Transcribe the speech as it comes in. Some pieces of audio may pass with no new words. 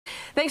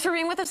Thanks for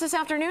being with us this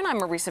afternoon. I'm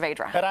Marisa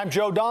Vedra. And I'm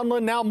Joe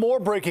Donlin. Now more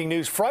breaking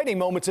news. Frightening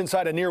moments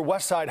inside a near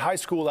West Side high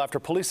school after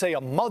police say a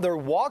mother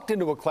walked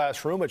into a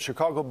classroom at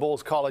Chicago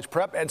Bulls College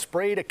Prep and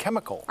sprayed a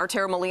chemical. Our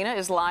Tara Molina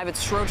is live at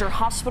Stroger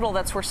Hospital.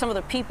 That's where some of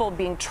the people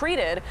being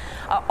treated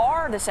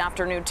are this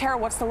afternoon. Tara,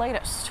 what's the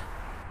latest?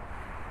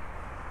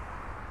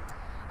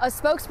 A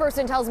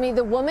spokesperson tells me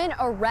the woman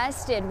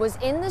arrested was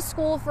in the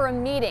school for a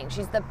meeting.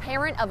 She's the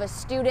parent of a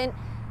student,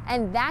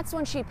 and that's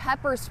when she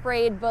pepper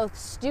sprayed both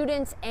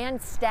students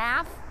and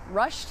staff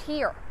rushed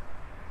here.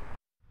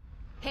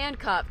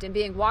 Handcuffed and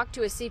being walked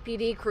to a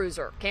CPD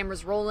cruiser.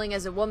 Cameras rolling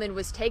as a woman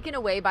was taken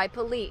away by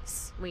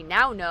police. We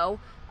now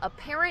know a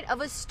parent of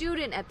a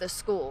student at the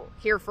school,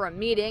 here for a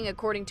meeting,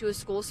 according to a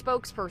school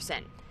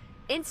spokesperson,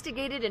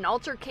 instigated an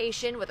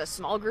altercation with a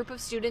small group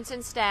of students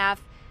and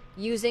staff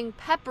using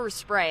pepper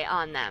spray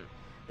on them.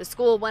 The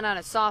school went on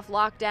a soft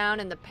lockdown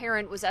and the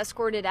parent was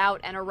escorted out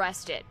and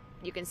arrested.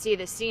 You can see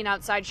the scene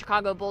outside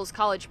Chicago Bulls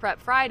College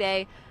Prep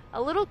Friday,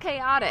 a little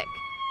chaotic.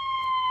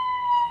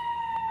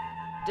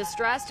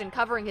 Distressed and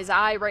covering his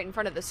eye right in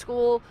front of the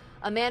school,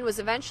 a man was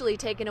eventually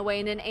taken away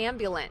in an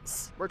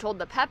ambulance. We're told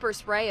the pepper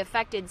spray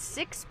affected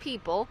 6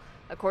 people,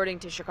 according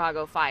to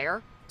Chicago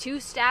Fire. 2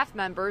 staff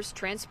members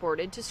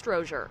transported to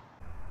Stroger.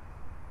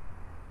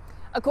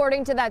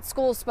 According to that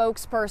school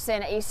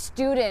spokesperson, a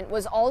student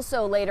was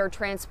also later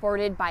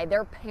transported by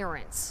their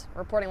parents.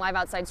 Reporting live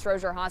outside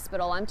Stroger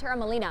Hospital, I'm Tara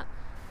Molina,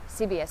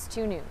 CBS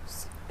 2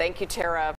 News. Thank you, Tara.